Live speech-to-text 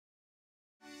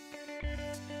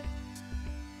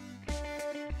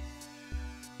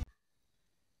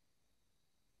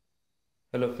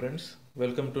Hello friends,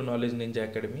 welcome to Knowledge Ninja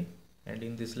Academy, and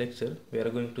in this lecture we are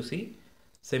going to see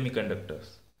semiconductors.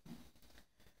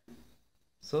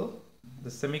 So the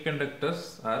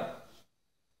semiconductors are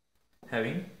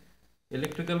having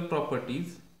electrical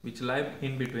properties which lie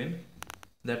in between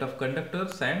that of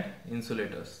conductors and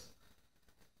insulators.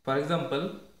 For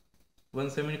example, one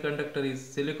semiconductor is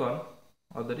silicon,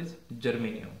 other is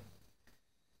germanium.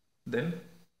 Then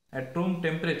at room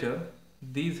temperature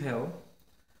these have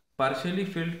partially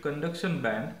filled conduction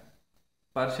band,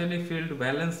 partially filled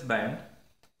valence band,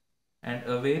 and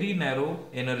a very narrow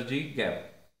energy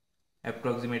gap,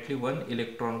 approximately 1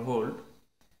 electron volt,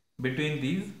 between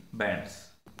these bands.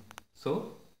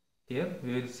 So here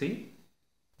we will see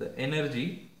the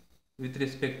energy with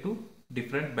respect to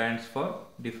different bands for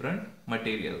different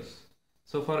materials.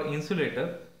 So for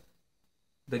insulator,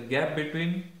 the gap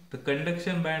between the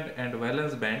conduction band and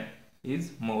valence band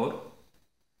is more.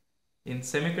 In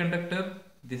semiconductor,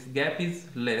 this gap is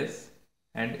less,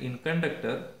 and in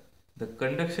conductor, the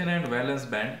conduction and valence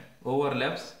band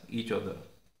overlaps each other.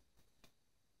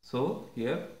 So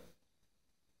here,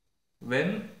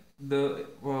 when the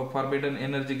forbidden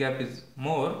energy gap is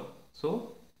more,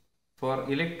 so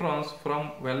for electrons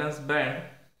from valence band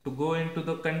to go into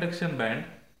the conduction band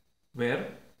where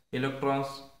electrons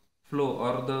flow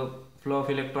or the flow of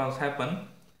electrons happen,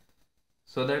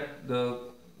 so that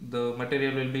the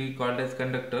material will be called as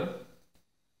conductor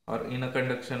or in a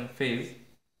conduction phase.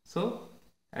 So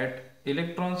at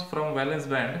electrons from valence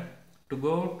band to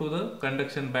go to the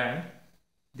conduction band,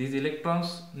 these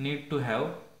electrons need to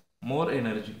have more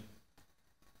energy.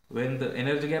 When the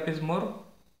energy gap is more,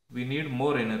 we need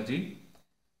more energy.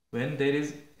 When there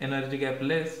is energy gap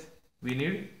less, we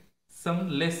need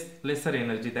some lesser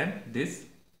energy than this.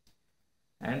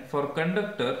 And for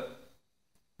conductor,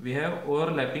 we have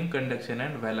overlapping conduction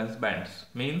and valence bands,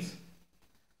 means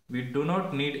we do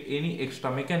not need any extra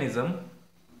mechanism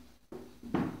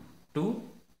to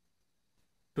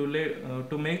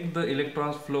make the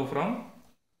electrons flow from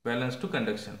valence to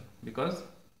conduction, because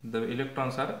the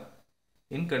electrons are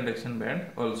in conduction band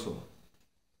also.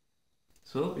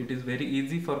 So it is very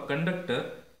easy for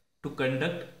conductor to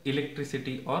conduct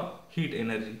electricity or heat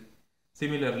energy.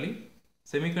 Similarly,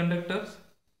 semiconductors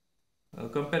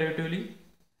comparatively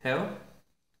have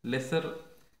lesser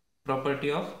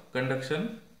property of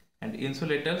conduction, and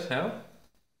insulators have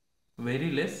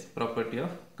very less property of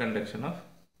conduction of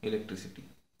electricity.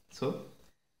 So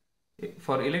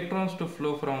for electrons to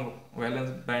flow from valence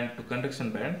band to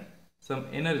conduction band, some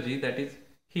energy, that is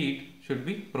heat, should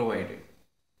be provided.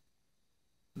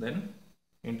 Then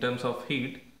in terms of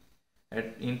heat,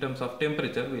 in terms of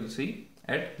temperature, we will see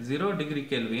at 0 degree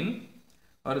Kelvin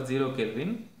or 0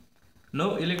 Kelvin,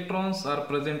 no electrons are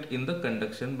present in the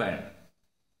conduction band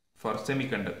for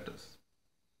semiconductors.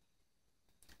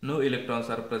 No electrons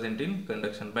are present in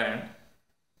conduction band.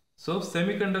 So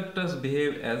semiconductors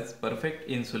behave as perfect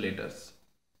insulators.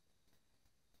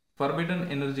 Forbidden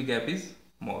energy gap is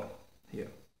more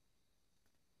here.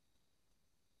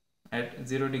 At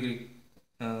 0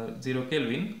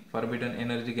 Kelvin, forbidden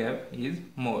energy gap is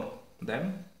more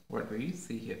than what we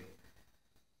see here.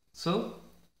 So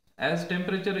as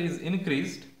temperature is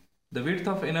increased, the width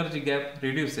of energy gap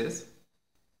reduces.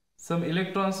 Some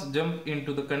electrons jump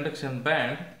into the conduction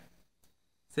band.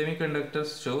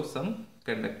 Semiconductors show some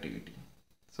conductivity.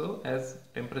 So as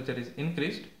temperature is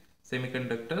increased,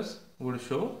 semiconductors would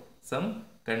show some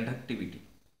conductivity.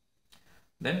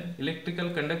 Then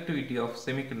electrical conductivity of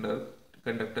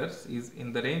semiconductors is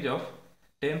in the range of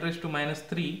 10 raised to minus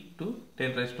 3 to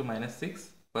 10 raised to minus 6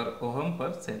 per ohm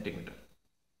per centimeter.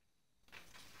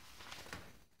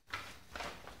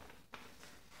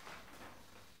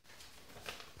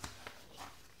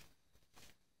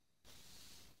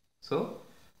 So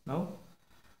now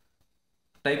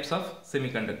types of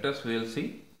semiconductors we will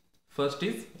see. First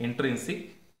is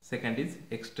intrinsic, second is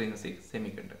extrinsic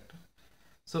semiconductor.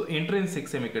 So intrinsic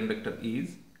semiconductor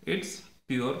is its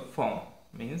pure form,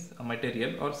 means a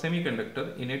material or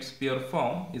semiconductor in its pure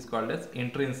form is called as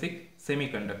intrinsic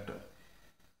semiconductor.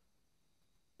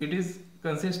 It is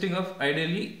consisting of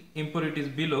ideally impurities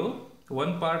below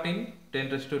 1 part in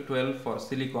 10 raised to 12 for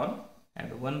silicon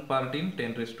and 1 part in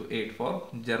 10 raised to 8 for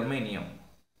germanium.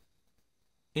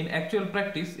 In actual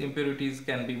practice, impurities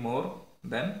can be more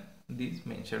than these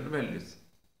mentioned values.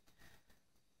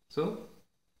 So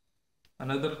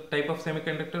another type of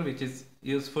semiconductor which is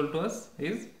useful to us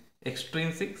is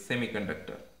extrinsic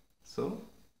semiconductor. So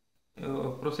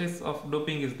process of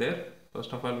doping is there.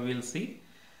 First of all, we will see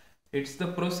it's the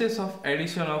process of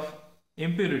addition of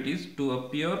impurities to a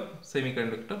pure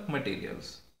semiconductor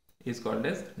materials is called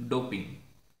as doping.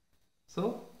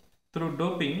 So Through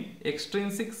doping,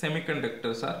 extrinsic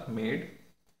semiconductors are made.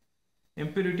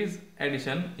 Impurities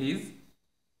addition is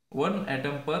 1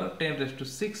 atom per 10 raised to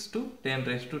 6 to 10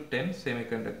 raised to 10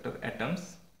 semiconductor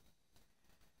atoms.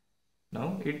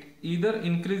 Now it either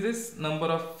increases number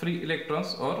of free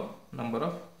electrons or number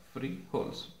of free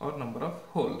holes or number of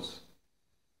holes.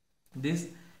 This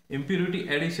impurity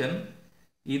addition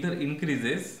either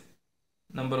increases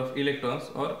number of electrons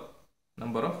or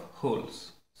number of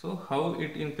holes. So how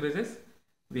it increases?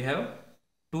 We have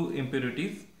two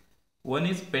impurities. One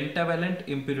is pentavalent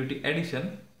impurity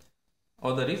addition,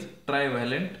 other is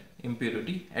trivalent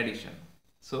impurity addition.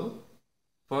 So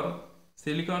for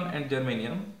silicon and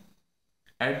germanium,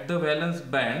 at the valence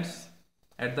bands,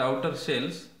 at the outer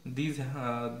shells, these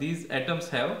atoms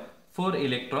have 4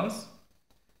 electrons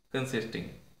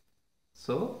consisting.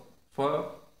 So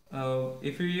for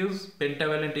if you use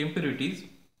pentavalent impurities,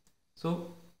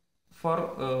 so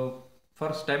for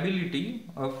stability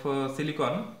of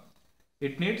silicon,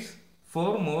 it needs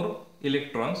 4 more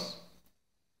electrons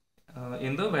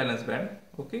in the valence band.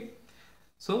 Okay,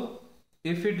 so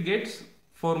if it gets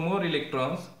 4 more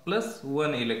electrons plus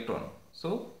 1 electron,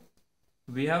 so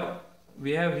we have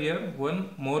here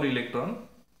 1 more electron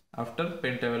after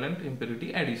pentavalent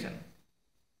impurity addition.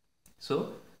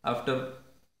 So after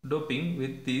doping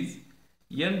with these,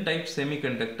 N-type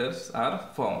semiconductors are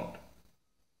formed.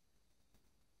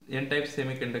 N-type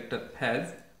semiconductor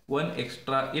has 1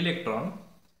 extra electron.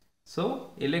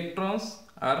 So electrons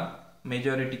are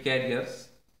majority carriers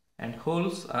and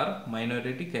holes are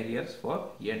minority carriers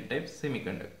for N-type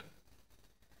semiconductor.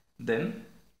 Then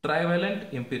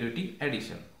trivalent impurity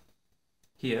addition.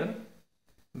 Here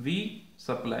we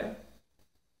supply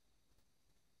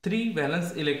 3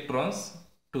 valence electrons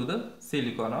to the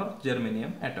silicon or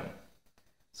germanium atom.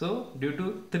 So due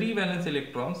to 3 valence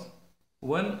electrons,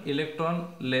 1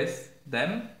 electron less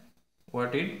than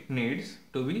what it needs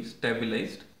to be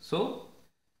stabilized. So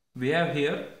we have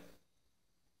here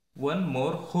 1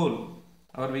 more hole,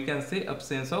 or we can say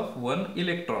absence of 1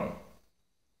 electron.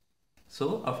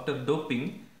 So after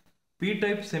doping,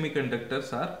 P-type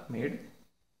semiconductors are made.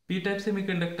 P-type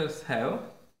semiconductors have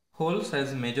holes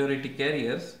as majority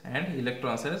carriers and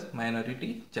electrons as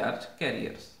minority charge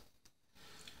carriers.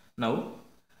 Now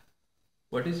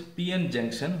what is Pn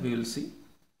junction? We will see.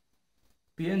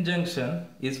 Pn junction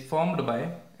is formed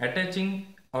by attaching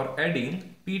or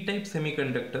adding P-type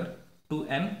semiconductor to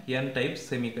an N-type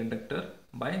semiconductor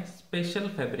by special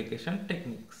fabrication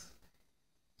techniques.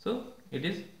 So it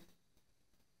is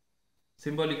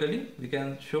symbolically we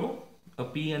can show a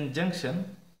Pn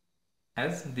junction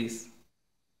as this.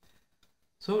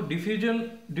 So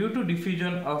due to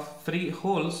diffusion of free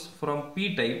holes from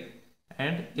P-type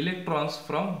and electrons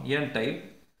from N-type,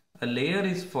 a layer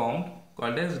is formed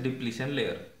called as depletion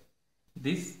layer.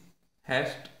 This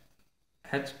hatched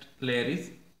layer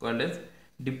is called as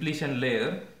depletion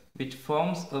layer, which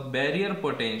forms a barrier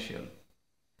potential.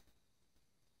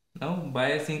 Now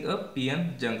biasing a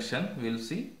Pn junction, we will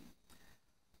see.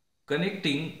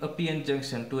 Connecting a Pn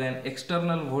junction to an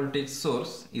external voltage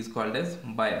source is called as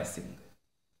biasing.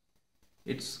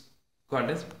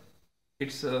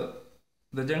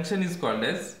 The junction is called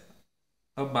as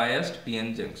a biased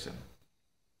Pn junction.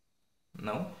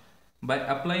 Now by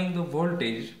applying the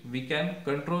voltage, we can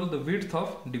control the width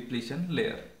of depletion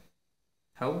layer.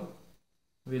 How?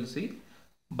 We will see.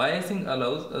 Biasing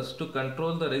allows us to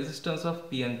control the resistance of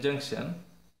Pn junction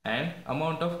and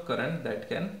amount of current that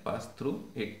can pass through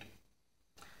it.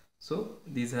 So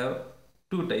these have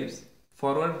two types,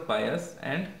 forward bias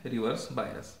and reverse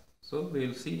bias. So we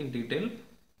will see in detail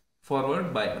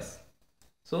forward bias.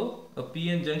 So a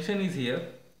Pn junction is here.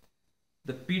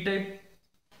 The P-type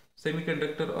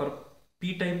semiconductor or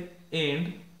P-type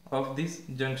end of this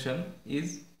junction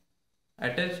is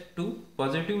attached to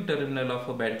positive terminal of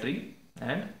a battery,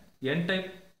 and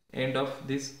N-type end of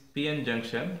this Pn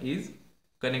junction is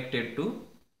connected to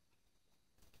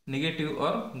negative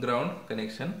or ground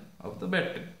connection of the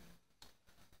battery.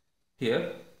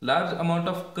 Here large amount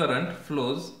of current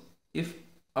flows if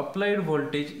applied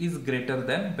voltage is greater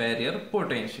than barrier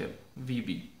potential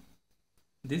Vb,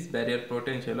 this barrier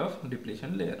potential of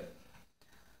depletion layer.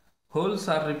 Holes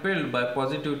are repelled by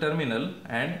positive terminal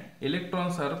and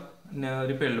electrons are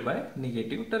repelled by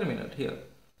negative terminal. Here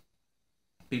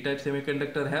P-type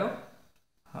semiconductor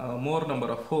have more number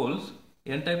of holes,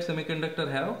 N-type semiconductor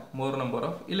have more number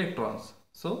of electrons.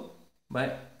 So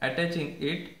by attaching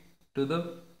it to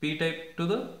the P-type to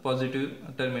the positive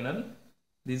terminal,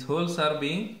 these holes are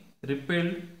being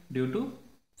repelled due to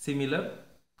similar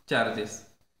charges,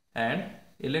 and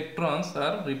electrons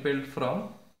are repelled from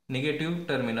negative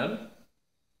terminal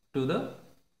to the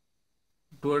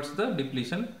towards the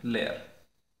depletion layer.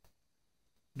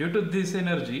 Due to this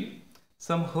energy,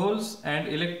 some holes and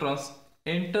electrons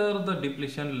enter the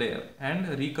depletion layer and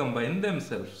recombine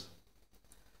themselves.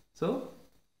 So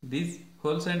these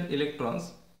holes and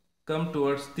electrons come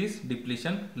towards this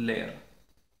depletion layer.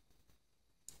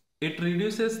 It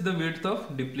reduces the width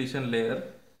of depletion layer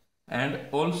and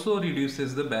also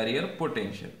reduces the barrier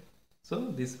potential.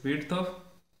 So this width of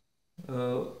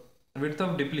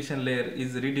depletion layer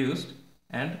is reduced,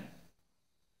 and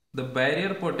the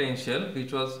barrier potential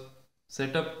which was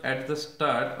set up at the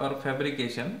start or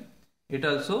fabrication, it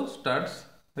also starts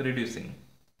reducing,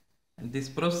 and this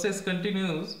process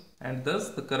continues, and thus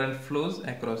the current flows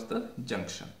across the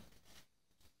junction.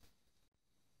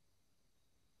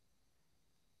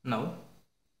 Now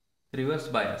reverse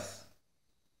bias.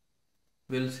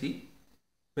 We'll see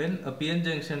when a Pn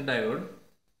junction diode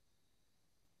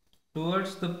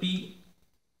towards the P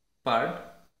part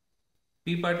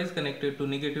is connected to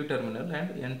negative terminal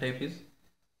and N type is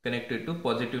connected to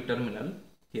positive terminal.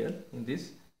 Here in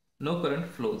this, no current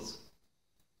flows,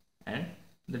 and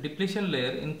the depletion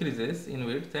layer increases in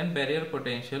width and barrier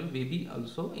potential VB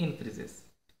also increases.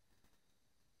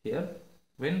 Here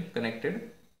when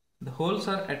connected, the holes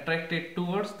are attracted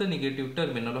towards the negative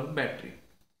terminal of battery.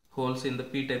 Holes in the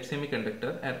p-type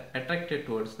semiconductor are attracted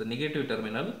towards the negative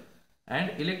terminal,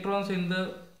 and electrons in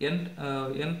the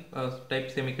n-type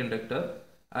semiconductor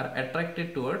are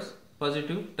attracted towards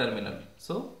positive terminal.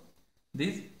 So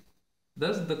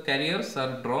thus the carriers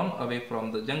are drawn away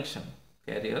from the junction.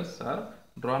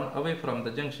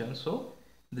 So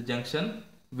the junction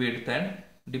width and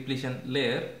depletion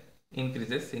layer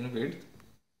increases in width,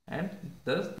 and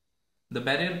thus the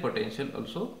barrier potential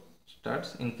also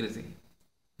starts increasing.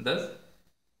 Thus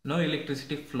no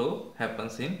electricity flow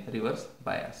happens in reverse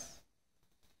bias.